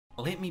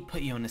let me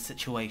put you in a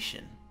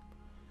situation.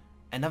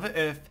 Another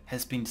Earth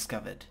has been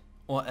discovered,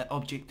 or an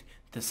object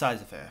the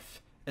size of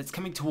Earth. It's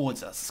coming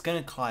towards us, it's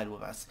going to collide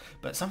with us,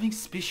 but something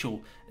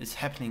special is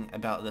happening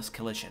about this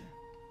collision.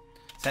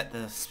 It's at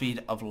the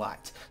speed of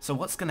light. So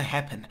what's going to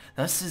happen?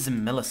 Now this is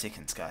in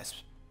milliseconds, guys.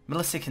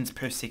 Milliseconds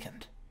per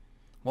second.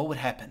 What would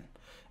happen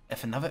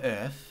if another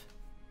Earth,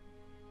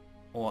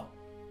 or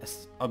an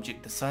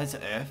object the size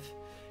of Earth,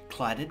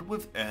 collided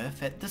with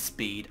Earth at the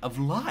speed of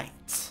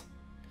light?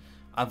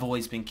 I've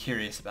always been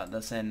curious about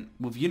this, and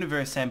with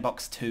Universe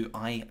Sandbox 2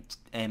 I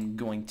am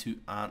going to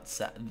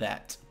answer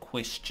that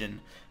question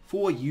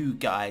for you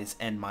guys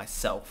and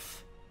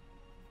myself.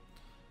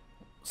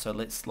 So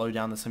let's slow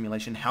down the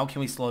simulation. How can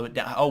we slow it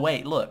down? Oh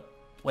wait, look.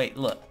 Wait,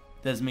 look.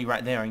 There's me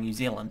right there in New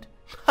Zealand.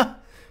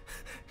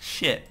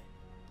 Shit.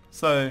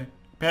 So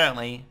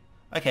apparently,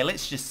 okay,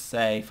 let's just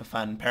say for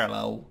fun,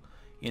 parallel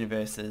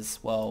universes,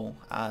 well,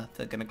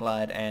 they're gonna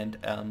glide, and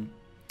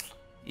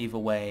either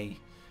way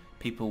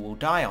people will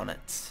die on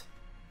it.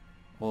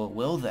 Or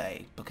will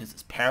they? Because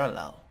it's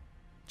parallel.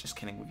 Just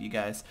kidding with you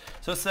guys.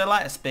 So it's a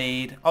light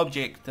speed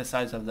object the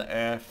size of the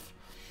Earth.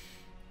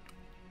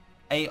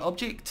 A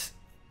object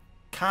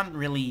can't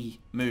really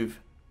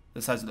move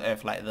the size of the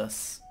Earth like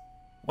this.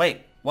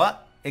 Wait,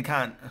 what? It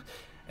can't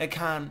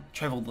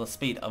travel the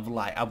speed of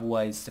light,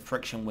 otherwise the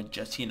friction would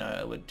just, you know,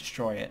 it would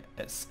destroy it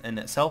in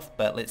itself.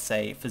 But let's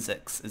say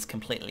physics is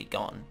completely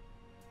gone.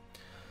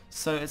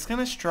 So it's going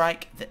to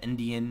strike the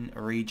Indian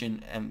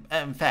region, and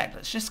in fact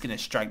it's just going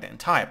to strike the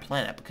entire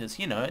planet, because,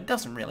 you know, it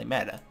doesn't really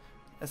matter.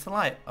 It's the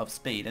light of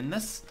speed, and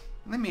this,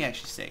 let me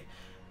actually see.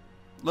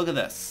 Look at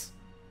this.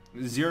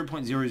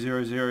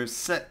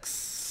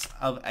 0.0006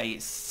 of a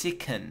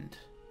second.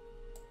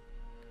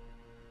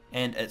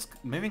 And it's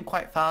moving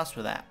quite fast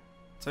with that.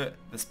 So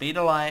the speed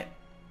of light.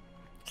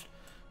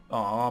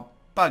 Oh,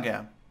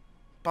 bugger.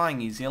 Bye,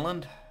 New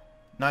Zealand.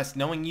 Nice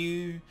knowing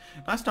you.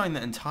 Nice knowing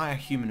the entire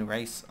human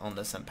race on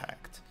this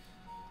impact.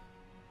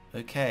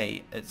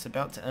 Okay, it's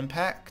about to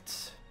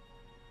impact.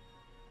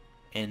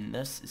 And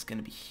this is going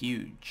to be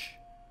huge.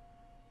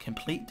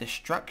 Complete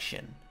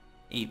destruction,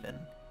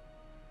 even.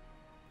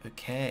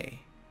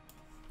 Okay.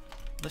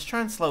 Let's try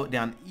and slow it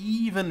down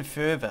even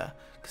further,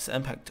 because the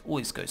impact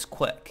always goes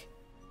quick.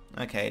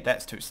 Okay,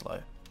 that's too slow.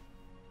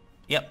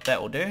 Yep,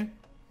 that will do.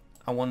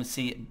 I want to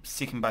see it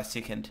second by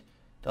second.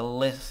 The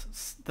less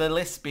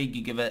speed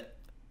you give it,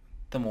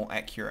 the more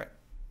accurate.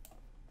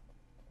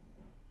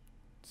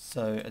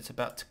 So it's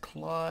about to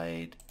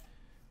collide.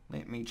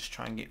 Let me just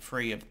try and get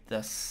free of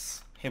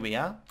this. Here we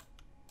are.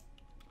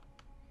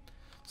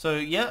 So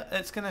yeah,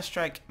 it's gonna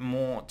strike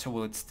more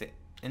towards the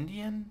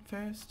Indian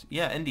first.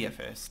 Yeah, India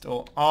first.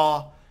 Or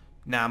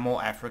nah,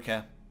 more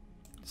Africa.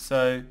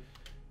 So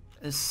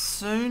as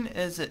soon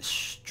as it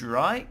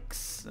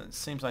strikes, it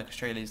seems like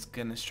Australia's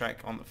gonna strike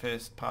on the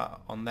first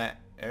part on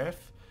that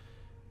Earth.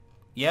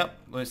 Yep,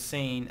 we're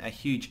seeing a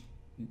huge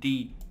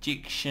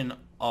dejection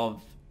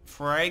of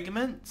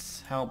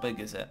fragments. How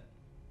big is it?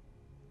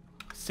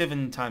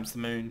 7 times the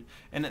moon,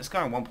 and it's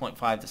going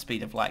 1.5 the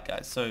speed of light,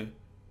 guys. So,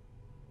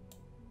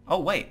 oh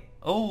wait,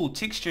 oh,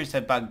 textures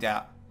have bugged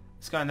out.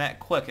 It's going that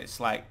quick. It's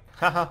like,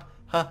 ha ha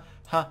ha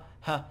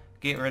ha.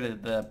 Get rid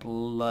of the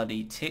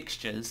bloody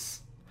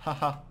textures.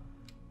 Haha.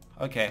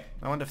 Okay,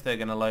 I wonder if they're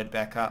gonna load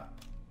back up.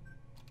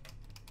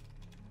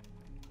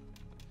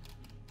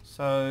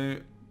 So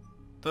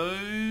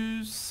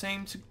those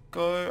seem to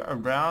go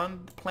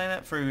around the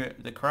planet through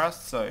the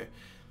crust. So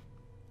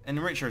in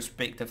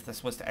retrospect, if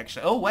this was to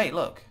actually, oh wait,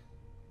 look,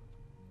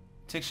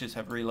 textures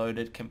have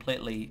reloaded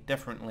completely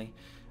differently.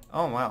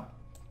 Oh wow,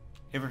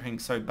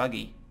 everything's so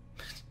buggy.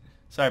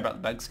 Sorry about the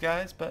bugs,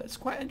 guys, but it's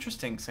quite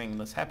interesting seeing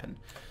this happen.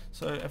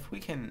 So if we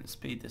can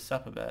speed this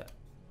up a bit.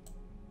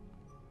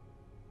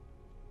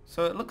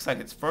 So it looks like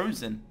it's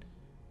frozen.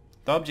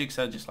 The objects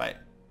are just like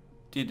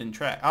dead in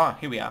track. Oh,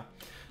 here we are.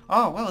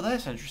 Oh, well,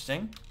 that's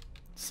interesting.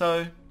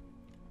 So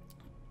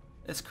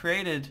it's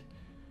created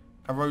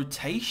a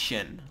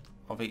rotation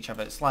of each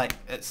other. It's like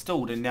it's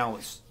stalled, and now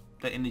it's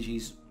the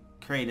energy's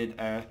created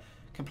a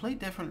complete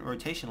different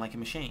rotation, like a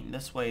machine.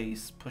 This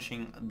way's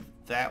pushing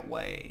that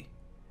way.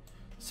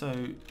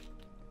 So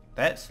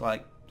that's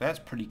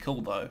pretty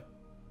cool though.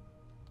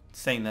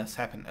 Seeing this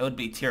happen, it would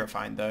be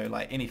terrifying though.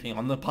 Like anything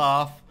on the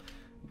path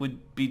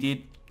would be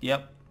dead.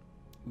 Yep.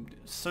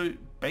 So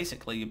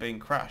basically you're being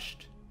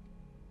crushed.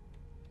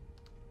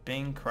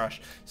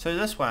 So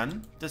this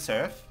one, this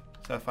Earth,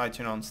 so if I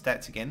turn on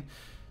stats again,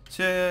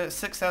 so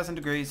 6,000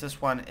 degrees,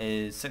 this one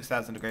is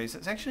 6,000 degrees.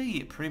 It's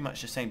actually pretty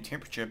much the same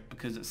temperature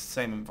because it's the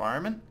same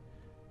environment.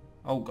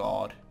 Oh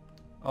god.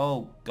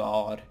 Oh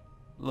god.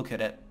 Look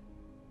at it.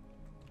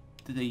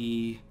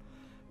 The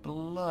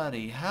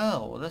bloody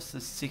hell. This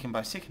is second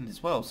by second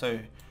as well, so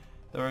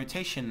the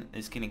rotation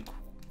is getting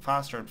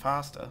faster and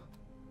faster.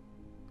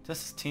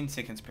 This is 10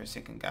 seconds per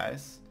second,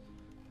 guys.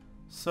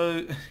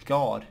 So,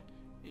 god.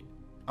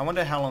 I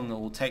wonder how long it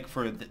will take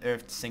for the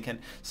Earth to sink in.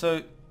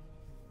 So,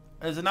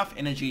 there's enough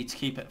energy to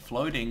keep it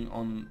floating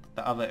on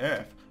the other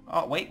Earth.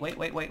 Oh, wait. We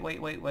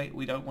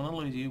don't want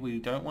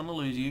to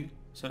lose you.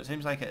 So it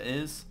seems like it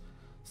is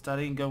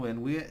Starting to go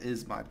in. Where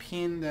is my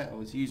pen that I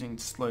was using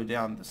to slow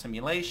down the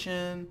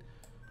simulation?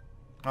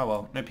 Oh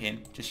well, no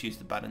pen. Just use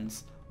the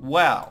buttons.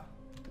 Wow.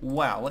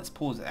 Wow, let's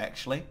pause it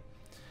actually.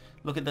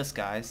 Look at this,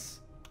 guys.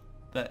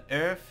 The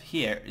Earth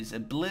here is a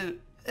blue...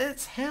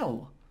 It's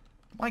hell.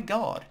 My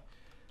god.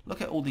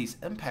 Look at all these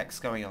impacts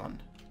going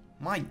on.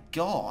 My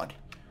god.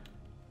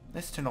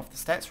 Let's turn off the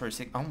stats for a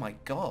sec. Oh my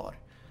god.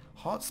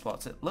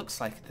 Hotspots. It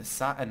looks like the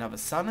sun, another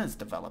sun is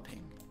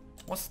developing.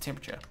 What's the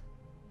temperature?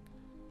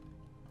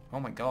 Oh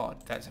my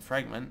god. That's a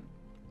fragment.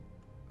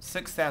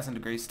 6,000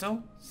 degrees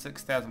still.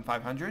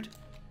 6,500.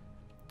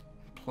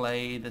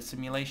 Play the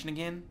simulation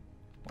again.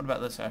 What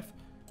about this Earth?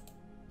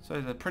 So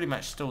they're pretty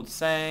much still the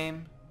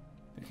same.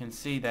 You can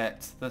see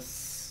that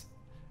this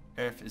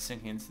Earth is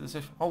sinking into this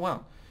Earth. Oh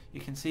wow.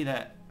 You can see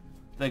that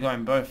they're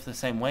going both the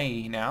same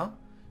way now.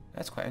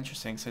 That's quite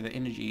interesting. So the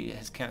energy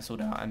has cancelled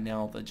out and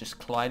now they're just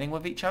colliding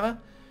with each other.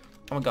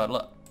 Oh my god,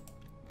 look.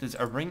 There's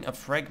a ring of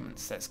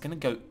fragments that's going to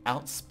go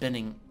out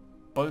spinning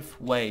both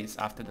ways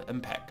after the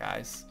impact,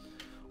 guys.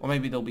 Or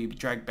maybe they'll be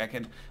dragged back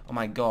in. Oh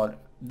my god.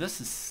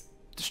 This is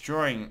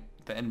destroying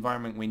the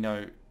environment we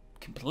know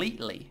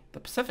completely. The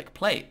Pacific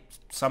Plate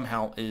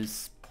somehow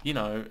is, you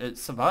know,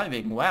 it's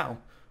surviving. Wow.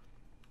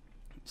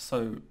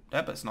 So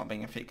that bit's not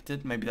being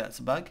affected. Maybe that's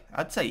a bug.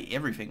 I'd say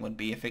everything would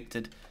be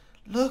affected.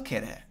 Look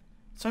at it.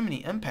 So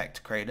many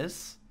impact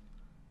craters.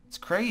 It's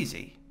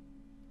crazy.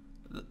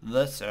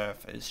 This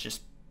Earth is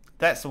just...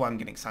 That's the one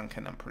getting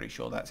sunken. I'm pretty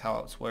sure that's how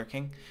it's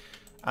working.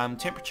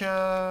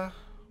 Temperature...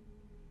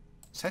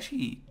 It's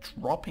actually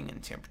dropping in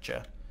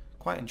temperature.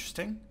 Quite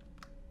interesting.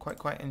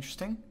 Quite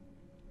interesting.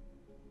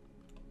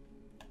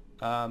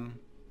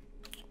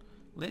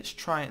 Let's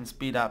try and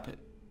speed up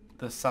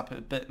this up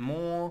a bit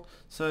more.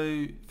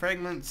 So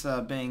fragments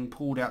are being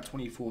pulled out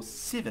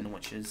 24/7,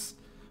 which is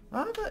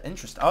rather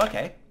interesting. Oh,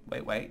 okay.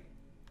 Wait.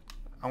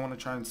 I want to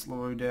try and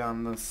slow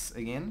down this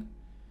again.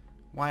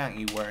 Why aren't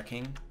you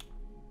working?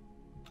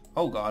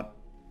 Oh god,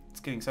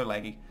 it's getting so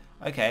laggy.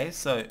 Okay,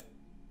 so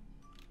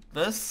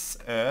this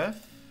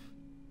Earth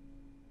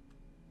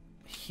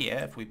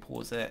here, if we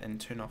pause it and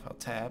turn off our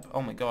tab,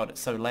 oh my god, it's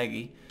so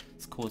laggy.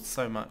 It's caused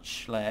so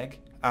much lag.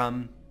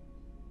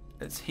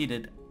 It's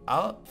heated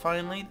up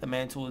finally. The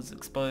mantle is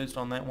exposed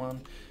on that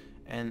one,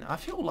 and I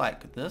feel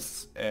like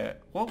this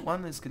what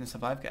one is going to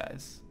survive,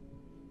 guys?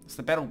 It's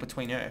the battle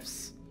between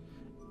Earths.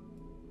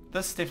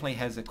 This definitely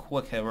has a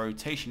quicker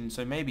rotation,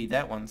 so maybe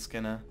that one's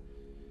gonna...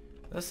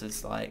 This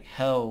is like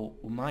hell.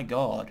 Oh my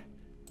god.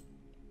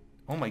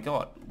 Oh my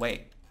god.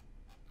 Wait.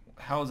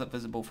 How is it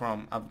visible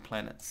from other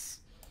planets?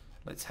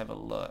 Let's have a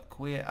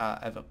look. Where are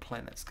other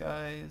planets,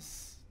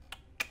 guys?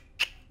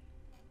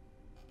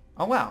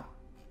 Oh wow.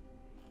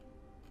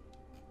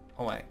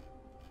 Oh wait.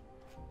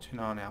 Turn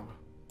on now.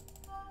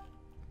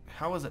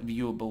 How is it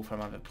viewable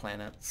from other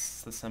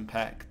planets, this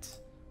impact?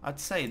 I'd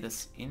say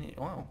this in it.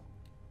 Wow.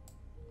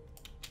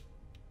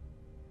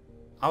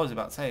 I was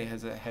about to say,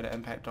 has it had an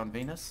impact on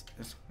Venus?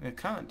 It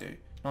can't do.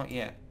 Not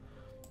yet.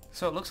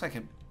 So it looks like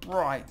a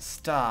bright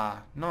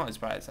star. Not as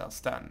bright as our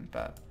sun,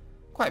 but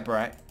quite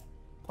bright.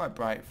 Quite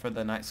bright for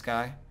the night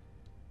sky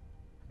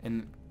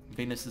in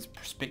Venus's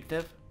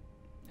perspective.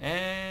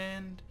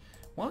 And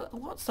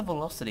what's the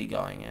velocity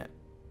going at?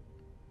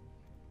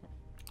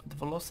 The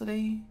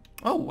velocity?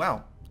 Oh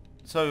wow.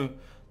 So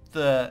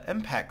the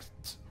impact,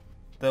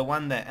 the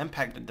one that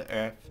impacted the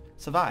Earth,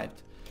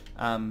 survived.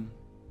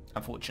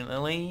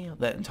 Unfortunately,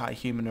 the entire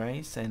human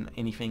race and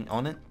anything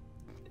on it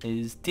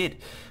is dead.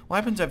 What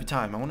happens over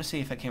time? I want to see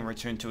if it can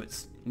return to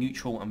its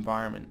neutral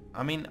environment.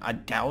 I mean, I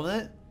doubt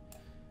it.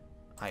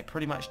 I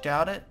pretty much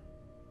doubt it.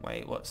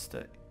 Wait, what's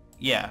the...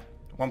 Yeah,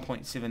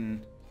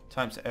 1.7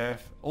 times the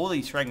Earth. All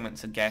these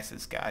fragments are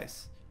gases,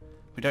 guys.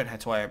 We don't have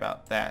to worry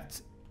about that.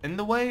 In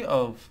the way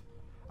of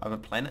other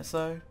planets,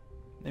 though,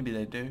 maybe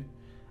they do.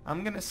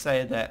 I'm going to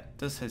say that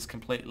this has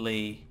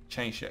completely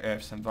changed the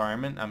Earth's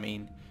environment. I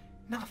mean...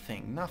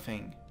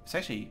 Nothing. It's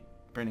actually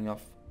burning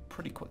off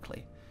pretty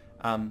quickly.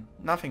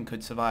 Nothing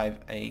could survive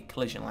a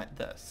collision like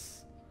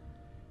this.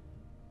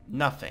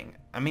 Nothing.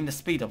 I mean, the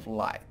speed of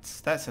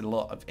light. That's a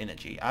lot of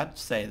energy. I'd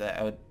say that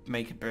I would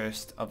make a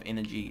burst of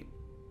energy.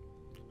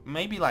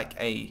 Maybe like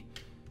a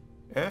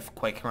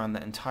earthquake around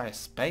the entire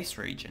space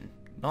region.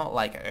 Not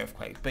like an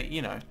earthquake, but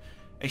you know,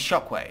 a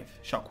shockwave.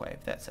 Shockwave,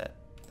 that's it.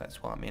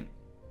 That's what I meant.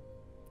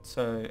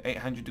 So,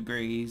 800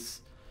 degrees...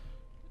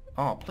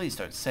 Oh, please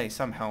don't say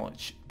somehow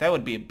that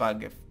would be a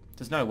bug if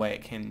there's no way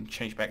it can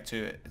change back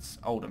to its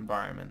old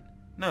environment.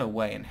 No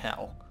way in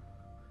hell.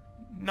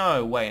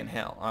 No way in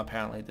hell. Oh,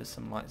 apparently there's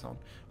some lights on.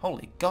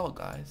 Holy god,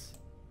 guys.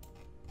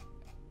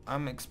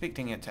 I'm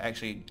expecting it to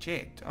actually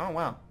eject. Oh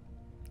wow.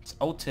 It's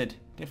altered,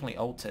 definitely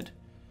altered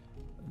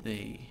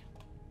the...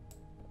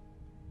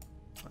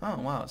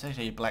 Oh wow, it's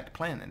actually a black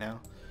planet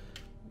now.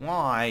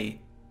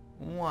 Why?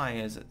 Why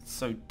is it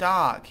so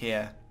dark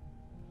here?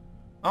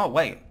 Oh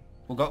wait.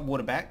 We got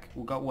water back.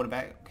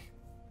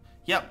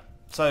 Yep.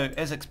 So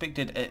as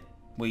expected,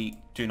 we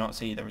do not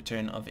see the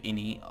return of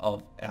any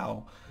of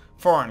our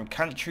foreign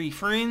country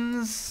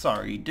friends.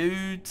 Sorry,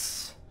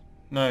 dudes.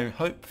 No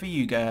hope for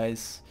you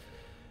guys.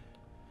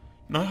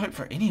 No hope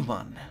for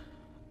anyone.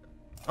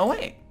 Oh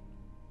wait.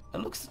 It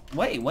looks...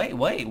 Wait.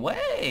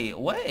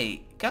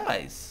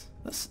 Guys.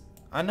 This...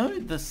 I know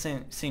this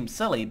seems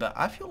silly, but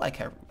I feel like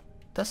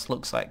this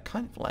looks like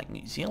kind of like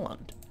New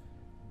Zealand.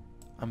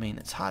 I mean,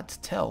 it's hard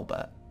to tell,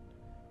 but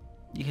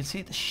you can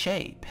see the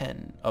shape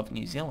of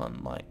New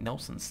Zealand. Like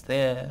Nelson's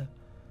there,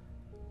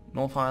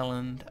 North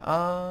Island,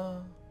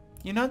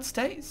 United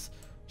States.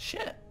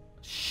 Shit.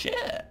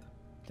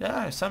 There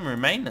are some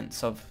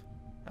remnants of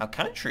our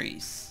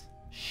countries.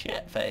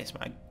 Shit face,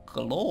 my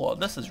galore.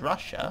 This is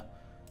Russia,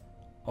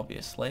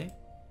 obviously.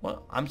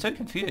 Well, I'm so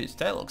confused.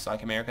 That looks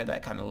like America.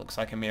 That kind of looks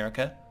like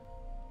America.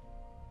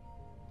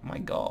 My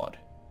God.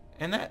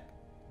 And that,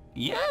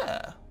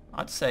 yeah,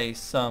 I'd say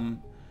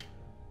some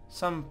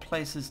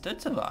places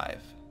did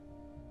survive.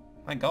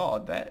 My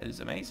God, that is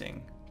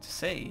amazing to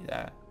see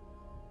that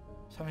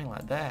something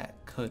like that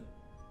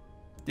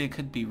there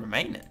could be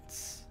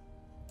remnants,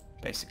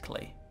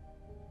 basically.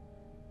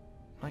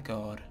 My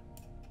God.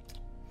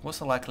 What's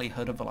the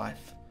likelihood of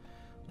life?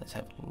 Let's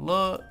have a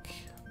look.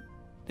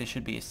 There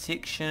should be a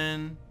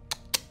section.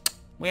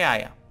 Where are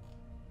you?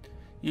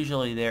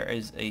 Usually there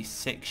is a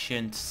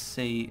section to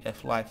see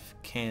if life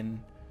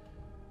can...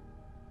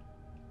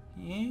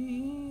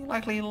 Yeah,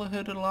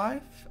 likelihood of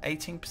life,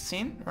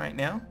 18% right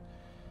now.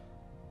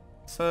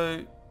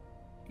 So,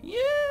 yeah,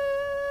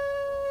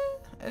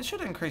 it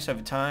should increase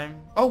over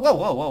time. Oh,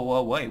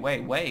 whoa,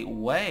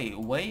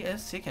 wait a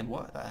second.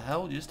 What the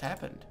hell just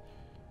happened?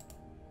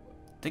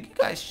 Did you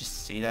guys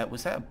just see that?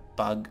 Was that a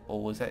bug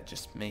or was that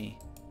just me?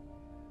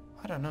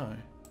 I don't know.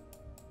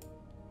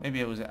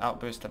 Maybe it was an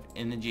outburst of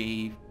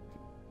energy.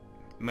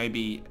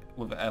 Maybe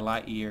with a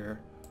light year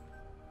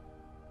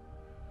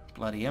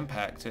bloody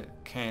impact, it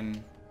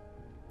can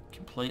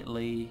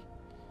completely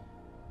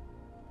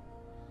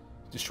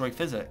destroy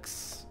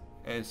physics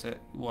as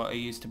what it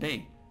used to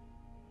be.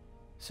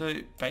 So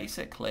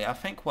basically, I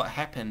think what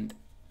happened,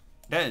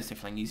 that is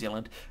definitely New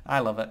Zealand. I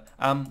love it.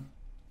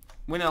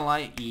 When a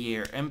light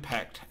year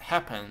impact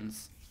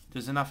happens,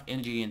 there's enough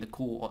energy in the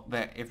core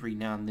that every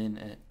now and then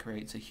it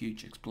creates a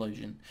huge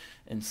explosion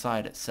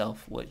inside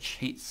itself, which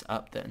heats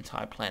up the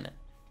entire planet.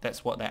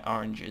 That's what that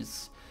orange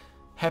is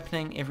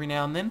happening every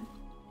now and then.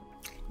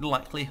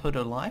 Likelihood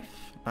of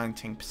life,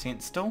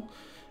 19% still.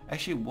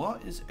 Actually,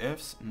 what is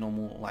Earth's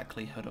normal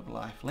likelihood of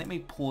life? Let me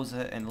pause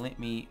it and let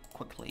me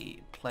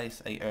quickly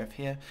place a Earth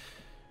here.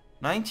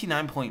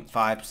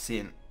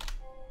 99.5%.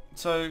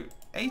 So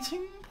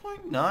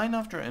 18.9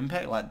 after an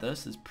impact like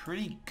this is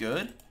pretty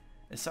good.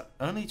 It's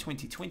only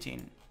 2020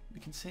 and we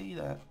can see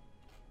that.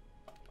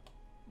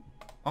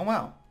 Oh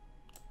wow.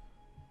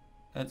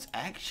 It's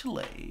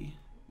actually,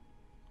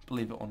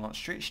 believe it or not,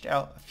 stretched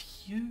out a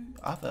few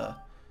other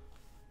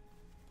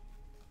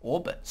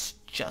orbits.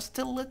 Just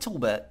a little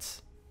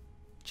bit.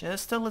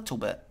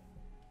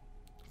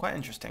 Quite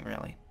interesting,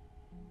 really.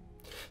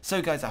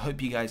 So guys, I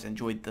hope you guys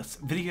enjoyed this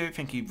video.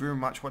 Thank you very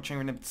much for watching.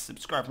 Remember to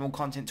subscribe for more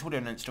content. Twitter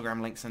and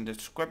Instagram links in the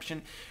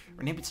description.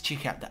 Remember to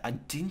check out the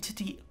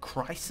Identity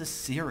Crisis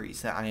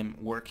series that I am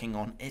working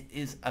on. It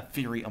is a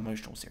very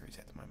emotional series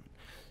at the moment.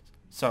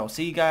 So I'll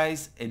see you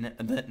guys in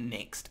the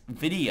next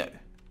video.